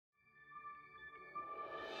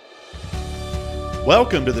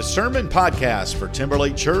Welcome to the Sermon Podcast for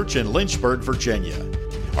Timberlake Church in Lynchburg, Virginia.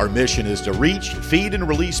 Our mission is to reach, feed, and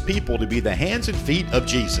release people to be the hands and feet of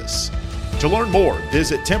Jesus. To learn more,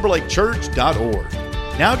 visit timberlakechurch.org.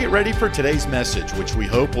 Now get ready for today's message, which we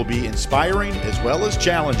hope will be inspiring as well as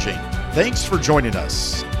challenging. Thanks for joining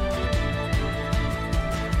us.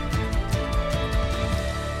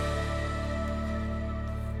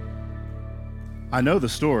 I know the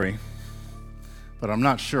story, but I'm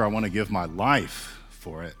not sure I want to give my life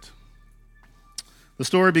for it. The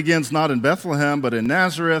story begins not in Bethlehem, but in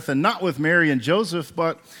Nazareth, and not with Mary and Joseph,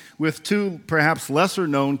 but with two perhaps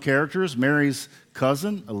lesser-known characters, Mary's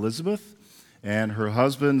cousin, Elizabeth, and her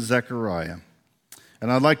husband, Zechariah.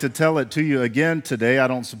 And I'd like to tell it to you again today. I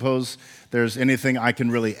don't suppose there's anything I can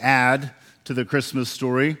really add to the Christmas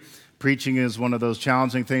story. Preaching is one of those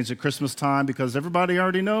challenging things at Christmas time because everybody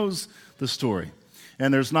already knows the story.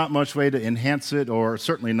 And there's not much way to enhance it or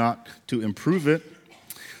certainly not to improve it.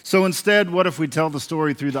 So instead, what if we tell the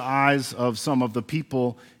story through the eyes of some of the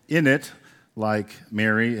people in it, like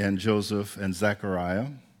Mary and Joseph and Zechariah?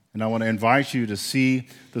 And I want to invite you to see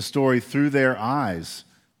the story through their eyes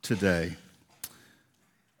today.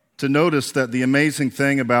 To notice that the amazing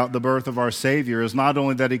thing about the birth of our Savior is not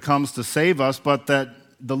only that He comes to save us, but that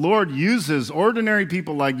the Lord uses ordinary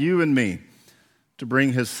people like you and me to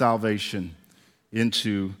bring His salvation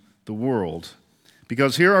into the world.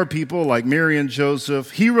 Because here are people like Mary and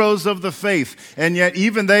Joseph, heroes of the faith, and yet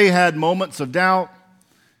even they had moments of doubt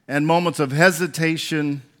and moments of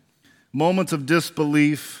hesitation, moments of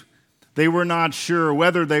disbelief. They were not sure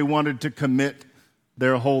whether they wanted to commit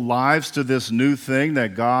their whole lives to this new thing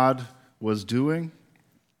that God was doing,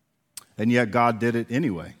 and yet God did it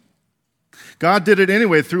anyway. God did it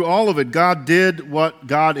anyway. Through all of it, God did what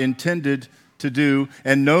God intended to do,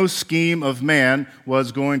 and no scheme of man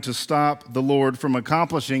was going to stop the Lord from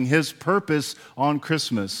accomplishing His purpose on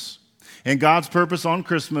Christmas. And God's purpose on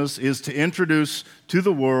Christmas is to introduce to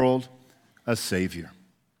the world a Savior.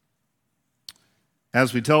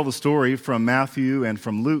 As we tell the story from Matthew and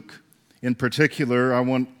from Luke in particular, I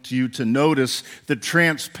want you to notice the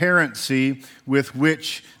transparency with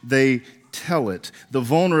which they tell it, the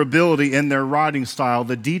vulnerability in their writing style,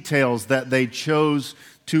 the details that they chose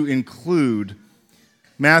to include.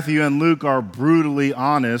 Matthew and Luke are brutally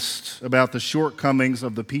honest about the shortcomings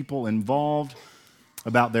of the people involved,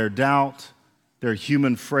 about their doubt, their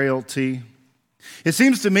human frailty. It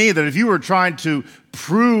seems to me that if you were trying to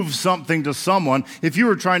prove something to someone, if you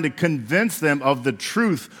were trying to convince them of the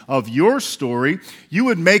truth of your story, you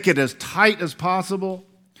would make it as tight as possible.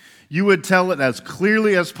 You would tell it as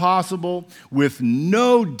clearly as possible with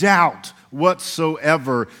no doubt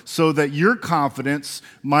whatsoever, so that your confidence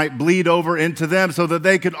might bleed over into them, so that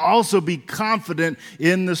they could also be confident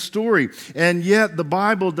in the story. And yet the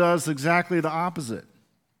Bible does exactly the opposite.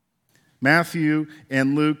 Matthew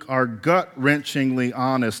and Luke are gut-wrenchingly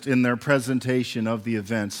honest in their presentation of the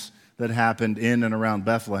events that happened in and around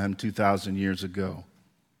Bethlehem 2,000 years ago,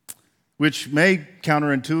 which may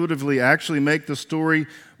counterintuitively actually make the story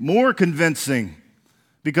more convincing,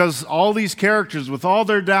 because all these characters, with all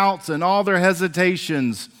their doubts and all their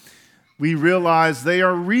hesitations, we realize they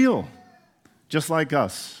are real, just like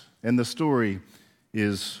us, and the story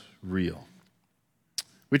is real.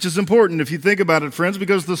 Which is important if you think about it, friends,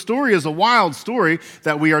 because the story is a wild story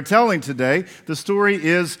that we are telling today. The story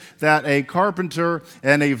is that a carpenter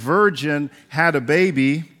and a virgin had a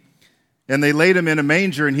baby, and they laid him in a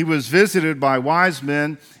manger, and he was visited by wise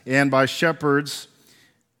men and by shepherds.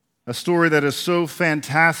 A story that is so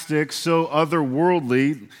fantastic, so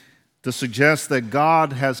otherworldly, to suggest that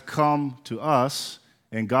God has come to us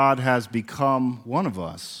and God has become one of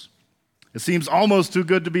us. It seems almost too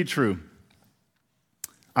good to be true.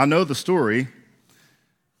 I know the story,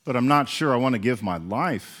 but I'm not sure I want to give my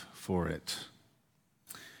life for it.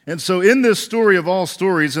 And so in this story of all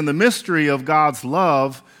stories, in the mystery of God's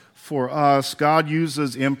love for us, God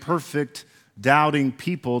uses imperfect, doubting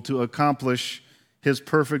people to accomplish His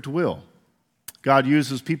perfect will. God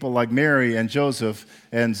uses people like Mary and Joseph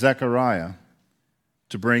and Zechariah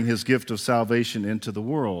to bring His gift of salvation into the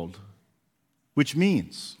world, which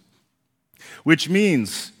means,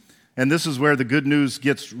 and this is where the good news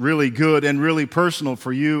gets really good and really personal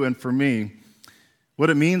for you and for me.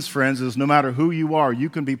 What it means, friends, is no matter who you are, you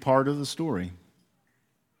can be part of the story.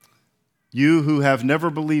 You who have never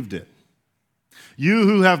believed it. You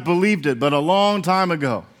who have believed it, but a long time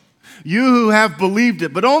ago. You who have believed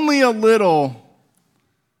it, but only a little.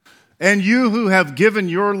 And you who have given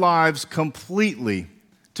your lives completely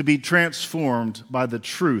to be transformed by the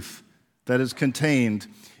truth that is contained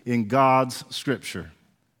in God's Scripture.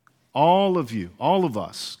 All of you, all of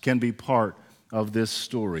us can be part of this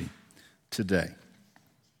story today.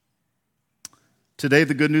 Today,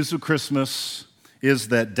 the good news of Christmas is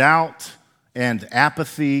that doubt and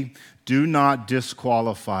apathy do not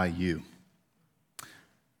disqualify you.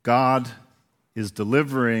 God is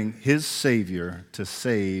delivering his Savior to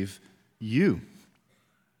save you.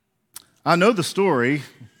 I know the story,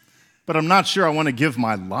 but I'm not sure I want to give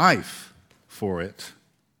my life for it.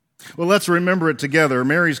 Well, let's remember it together.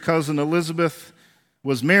 Mary's cousin Elizabeth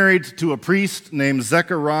was married to a priest named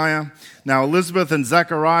Zechariah. Now, Elizabeth and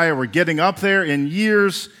Zechariah were getting up there in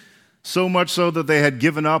years, so much so that they had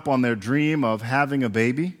given up on their dream of having a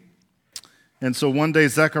baby. And so one day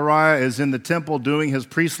Zechariah is in the temple doing his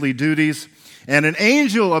priestly duties, and an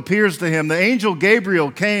angel appears to him. The angel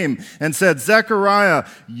Gabriel came and said, "Zechariah,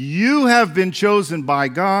 you have been chosen by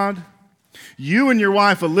God. You and your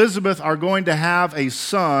wife Elizabeth are going to have a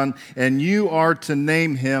son, and you are to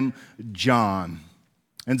name him John."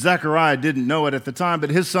 And Zechariah didn't know it at the time,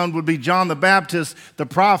 but his son would be John the Baptist, the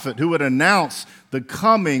prophet, who would announce the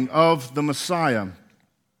coming of the Messiah.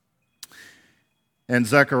 And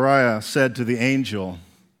Zechariah said to the angel,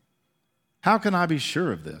 "How can I be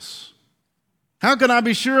sure of this? How can I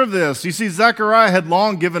be sure of this?" You see, Zechariah had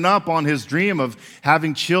long given up on his dream of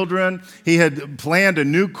having children. He had planned a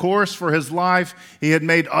new course for his life. He had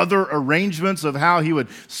made other arrangements of how he would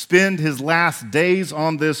spend his last days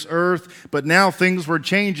on this earth. But now things were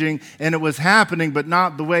changing, and it was happening, but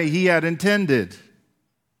not the way he had intended.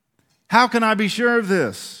 How can I be sure of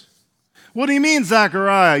this? What do you mean,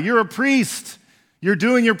 Zechariah? You're a priest. You're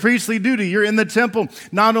doing your priestly duty. You're in the temple.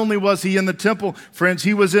 Not only was he in the temple, friends,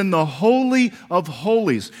 he was in the Holy of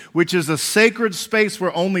Holies, which is a sacred space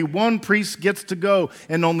where only one priest gets to go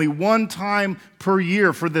and only one time per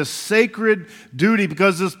year for this sacred duty,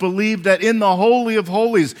 because it's believed that in the Holy of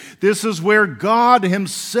Holies, this is where God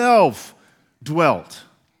himself dwelt.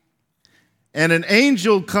 And an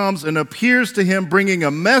angel comes and appears to him bringing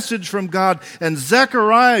a message from God. And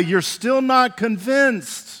Zechariah, you're still not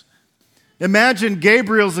convinced. Imagine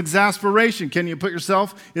Gabriel's exasperation. Can you put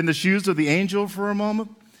yourself in the shoes of the angel for a moment?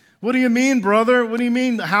 What do you mean, brother? What do you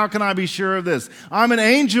mean, how can I be sure of this? I'm an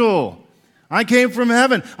angel. I came from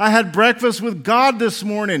heaven. I had breakfast with God this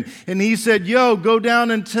morning, and he said, go down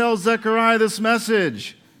and tell Zechariah this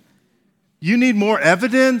message. You need more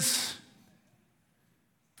evidence?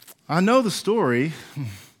 I know the story,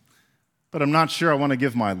 but I'm not sure I want to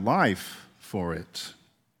give my life for it.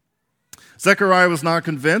 Zechariah was not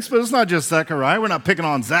convinced, but it's not just Zechariah. We're not picking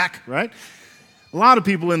on Zach, right? A lot of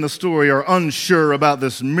people in the story are unsure about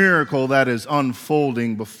this miracle that is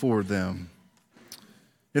unfolding before them.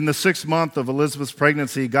 In the 6th month of Elizabeth's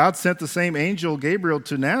pregnancy, God sent the same angel, Gabriel,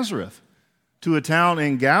 to Nazareth, to a town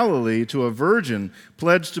in Galilee, to a virgin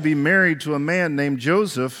pledged to be married to a man named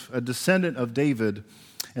Joseph, a descendant of David,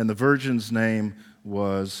 and the virgin's name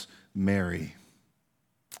was Mary.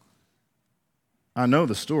 I know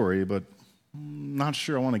the story, but I'm not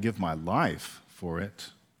sure I want to give my life for it.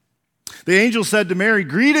 The angel said to Mary,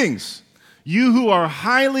 "Greetings, you who are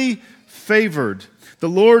highly favored. The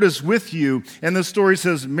Lord is with you." And the story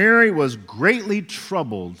says, Mary was greatly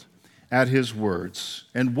troubled at his words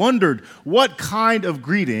and wondered what kind of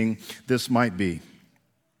greeting this might be.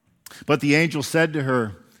 But the angel said to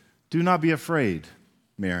her, "Do not be afraid,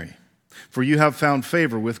 Mary, for you have found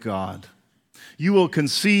favor with God. You will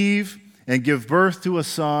conceive and give birth to a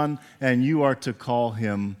son, and you are to call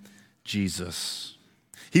him Jesus.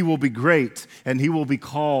 He will be great, and he will be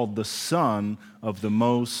called the Son of the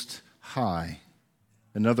Most High."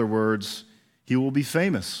 In other words, he will be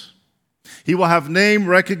famous. He will have name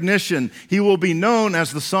recognition. He will be known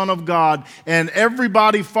as the Son of God, and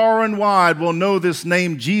everybody far and wide will know this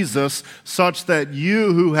name Jesus, such that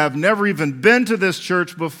you who have never even been to this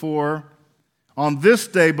church before, on this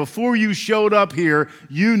day, before you showed up here,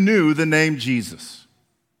 you knew the name Jesus.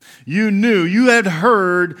 You had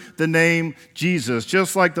heard the name Jesus,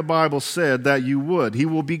 just like the Bible said that you would. He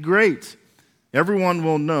will be great. Everyone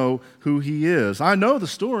will know who he is. I know the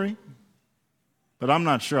story, but I'm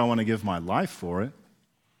not sure I want to give my life for it.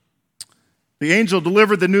 The angel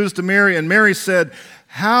delivered the news to Mary, and Mary said,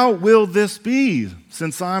 "How will this be,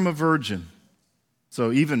 since I'm a virgin?"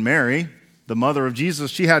 So even Mary, the mother of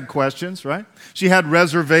Jesus, she had questions, right? She had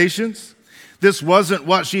reservations. This wasn't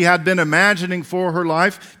what she had been imagining for her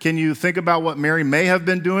life. Can you think about what Mary may have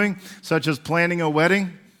been doing, such as planning a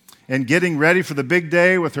wedding and getting ready for the big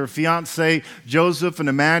day with her fiancé Joseph, and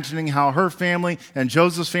imagining how her family and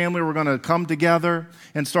Joseph's family were going to come together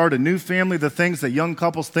and start a new family, the things that young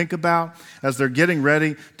couples think about as they're getting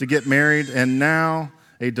ready to get married, and now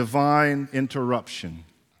a divine interruption.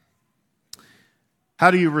 How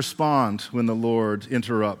do you respond when the Lord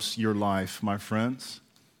interrupts your life, my friends?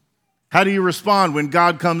 How do you respond when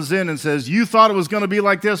God comes in and says, you thought it was going to be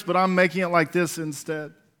like this, but I'm making it like this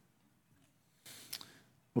instead?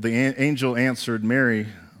 Well, the angel answered, Mary,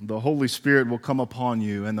 the Holy Spirit will come upon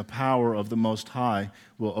you, and the power of the Most High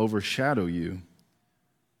will overshadow you.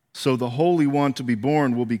 So the Holy One to be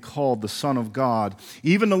born will be called the Son of God.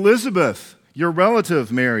 Even Elizabeth, your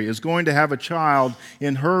relative Mary, is going to have a child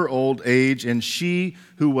in her old age, and she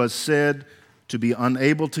who was said to be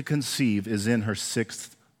unable to conceive is in her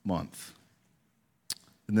 6th month.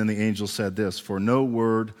 And then the angel said this, for no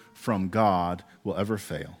word from God will ever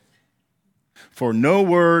fail. For no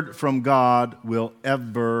word from God will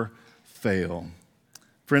ever fail.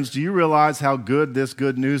 Friends, do you realize how good this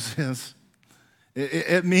good news is?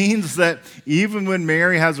 It means that even when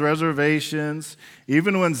Mary has reservations,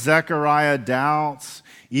 even when Zechariah doubts,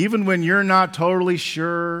 even when you're not totally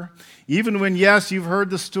sure, even when, yes, you've heard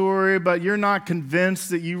the story, but you're not convinced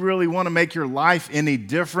that you really want to make your life any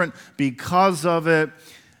different because of it,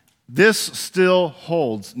 this still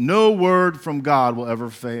holds. No word from God will ever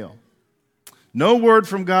fail. No word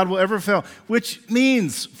from God will ever fail, which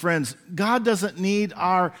means, friends, God doesn't need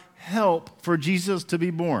our help for Jesus to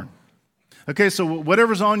be born. Okay, so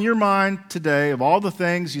whatever's on your mind today, of all the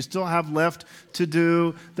things you still have left to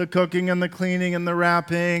do, the cooking and the cleaning and the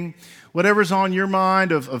wrapping, whatever's on your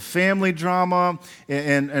mind of family drama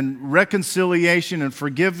and reconciliation and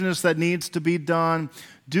forgiveness that needs to be done,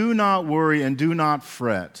 do not worry and do not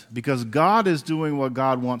fret, because God is doing what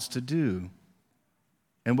God wants to do.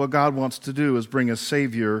 And what God wants to do is bring a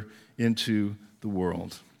Savior into the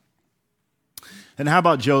world. And how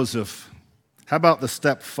about Joseph? How about the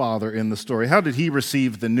stepfather in the story? How did he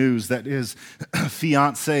receive the news that his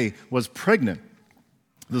fiancée was pregnant?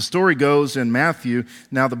 The story goes in Matthew,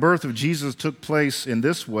 now the birth of Jesus took place in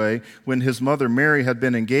this way when his mother Mary had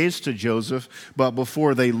been engaged to Joseph, but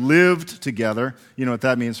before they lived together. You know what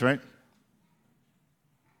that means, right?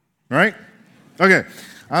 Right? Okay.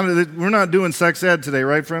 We're not doing sex ed today,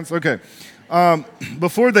 right, friends? Okay.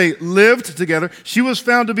 Before they lived together, she was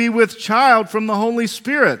found to be with child from the Holy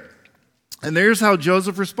Spirit. And there's how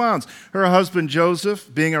Joseph responds. Her husband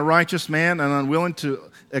Joseph, being a righteous man and unwilling to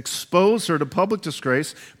expose her to public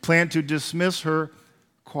disgrace, planned to dismiss her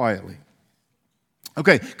quietly.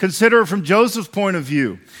 Okay, consider it from Joseph's point of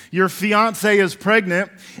view. Your fiancée is pregnant,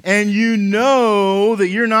 and you know that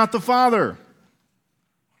you're not the father.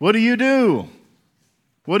 What do?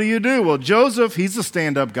 What do? Well, Joseph, he's a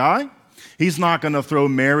stand-up guy. He's not going to throw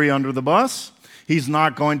Mary under the bus. He's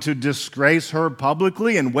not going to disgrace her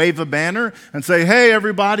publicly and wave a banner and say, hey,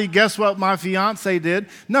 everybody, guess what my fiancé did?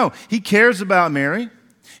 No, he cares about Mary.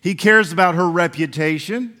 He cares about her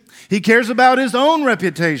reputation. He cares about his own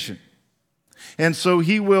reputation. And so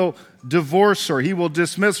he will divorce her. He will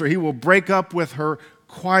dismiss her. He will break up with her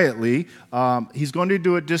quietly. He's going to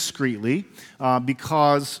do it discreetly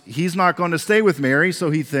because he's not going to stay with Mary, so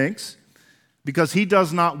he thinks, because he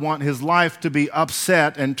does not want his life to be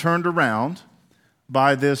upset and turned around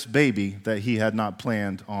by this baby that he had not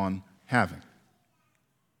planned on having.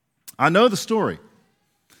 I know the story,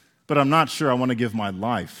 but I'm not sure I want to give my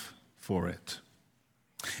life for it.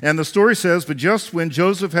 And the story says, but just when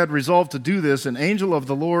Joseph had resolved to do this, an angel of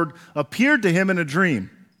the Lord appeared to him in a dream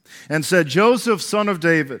and said, Joseph, son of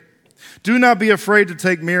David, do not be afraid to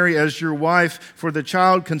take Mary as your wife, for the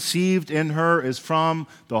child conceived in her is from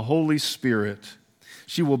the Holy Spirit.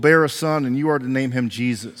 She will bear a son, and you are to name him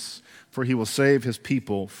Jesus, for he will save his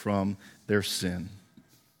people from their sin.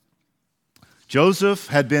 Joseph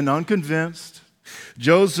had been unconvinced.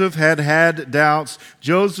 Joseph had doubts.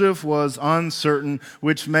 Joseph was uncertain,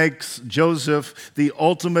 which makes Joseph the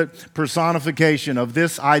ultimate personification of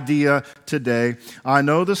this idea today. I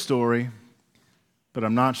know the story, but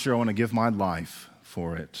I'm not sure I want to give my life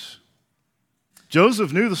for it.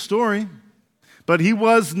 Joseph knew the story, but he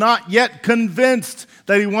was not yet convinced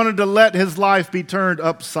that he wanted to let his life be turned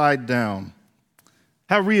upside down.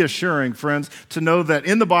 How reassuring, friends, to know that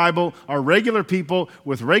in the Bible are regular people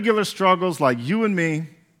with regular struggles like you and me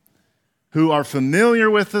who are familiar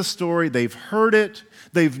with this story. They've heard it.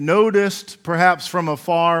 They've noticed, perhaps from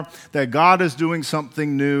afar, that God is doing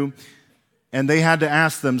something new. And they had to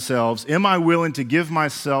ask themselves, am I willing to give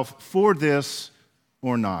myself for this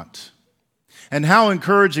or not? And how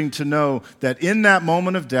encouraging to know that in that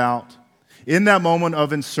moment of doubt, in that moment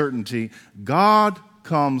of uncertainty, God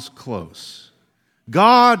comes close.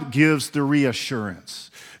 God gives the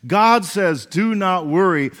reassurance. God says, do not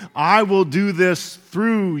worry, I will do this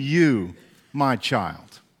through you, my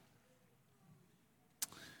child.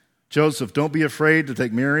 Joseph, don't be afraid to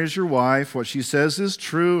take Mary as your wife. What she says is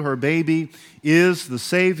true. Her baby is the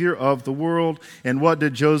Savior of the world. And what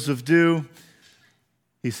did Joseph do?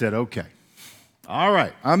 He said, okay, all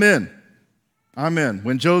right, I'm in.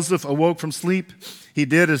 When Joseph awoke from sleep, he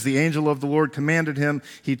did as the angel of the Lord commanded him.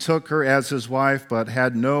 He took her as his wife, but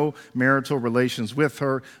had no marital relations with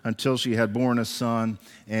her until she had borne a son,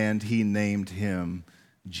 and he named him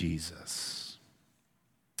Jesus.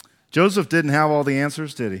 Joseph didn't have all the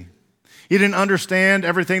answers, did he? He didn't understand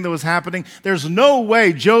everything that was happening. There's no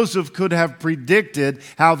way Joseph could have predicted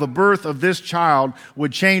how the birth of this child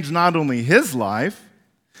would change not only his life,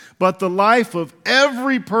 but the life of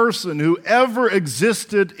every person who ever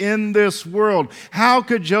existed in this world. How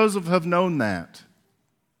could Joseph have known that?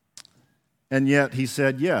 And yet he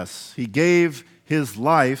said yes. He gave his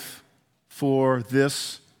life for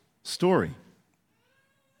this story.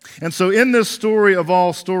 And so in this story of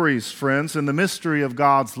all stories, friends, in the mystery of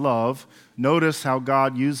God's love, notice how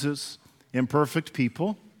God uses imperfect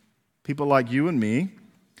people, people like you and me,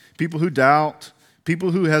 people who doubt,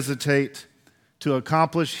 people who hesitate, to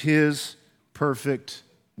accomplish His perfect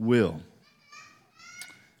will.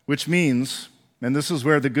 Which means, and this is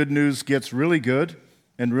where the good news gets really good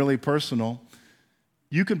and really personal,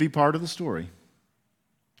 you can be part of the story.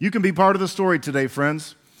 You can be part of the story today,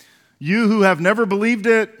 friends. You who have never believed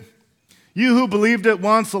it, you who believed it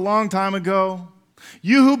once a long time ago,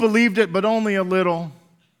 you who believed it but only a little,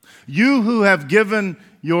 you who have given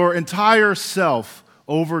your entire self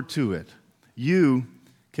over to it, you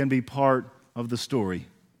can be part of the story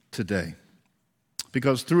today.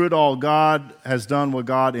 Because through it all, God has done what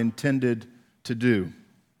God intended to do.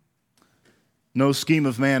 No scheme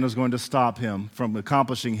of man is going to stop him from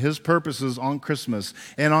accomplishing his purposes on Christmas.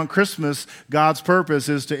 And on Christmas, God's purpose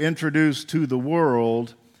is to introduce to the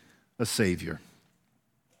world a Savior.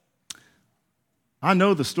 I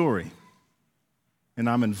know the story, and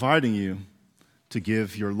I'm inviting you to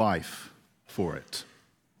give your life for it.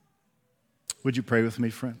 Would you pray with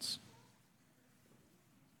me, friends?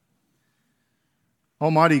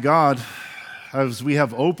 Almighty God, as we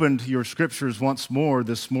have opened your scriptures once more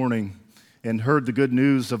this morning and heard the good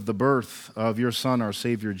news of the birth of your Son, our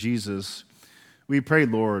Savior Jesus, we pray,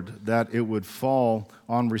 Lord, that it would fall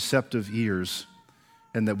on receptive ears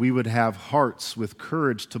and that we would have hearts with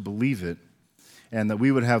courage to believe it and that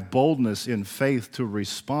we would have boldness in faith to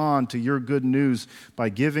respond to your good news by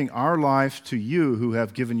giving our life to you who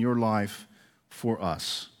have given your life for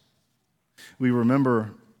us. We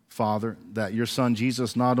remember, Father, that your Son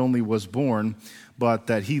Jesus not only was born, but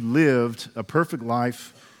that he lived a perfect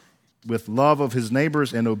life with love of his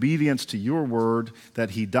neighbors and obedience to your word,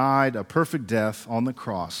 that he died a perfect death on the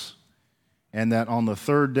cross, and that on the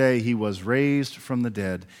third day he was raised from the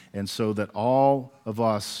dead, and so that all of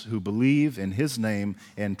us who believe in his name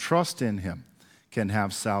and trust in him can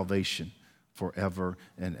have salvation forever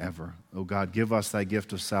and ever. Oh God, give us thy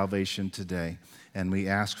gift of salvation today, and we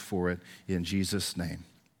ask for it in Jesus' name.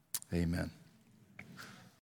 Amen.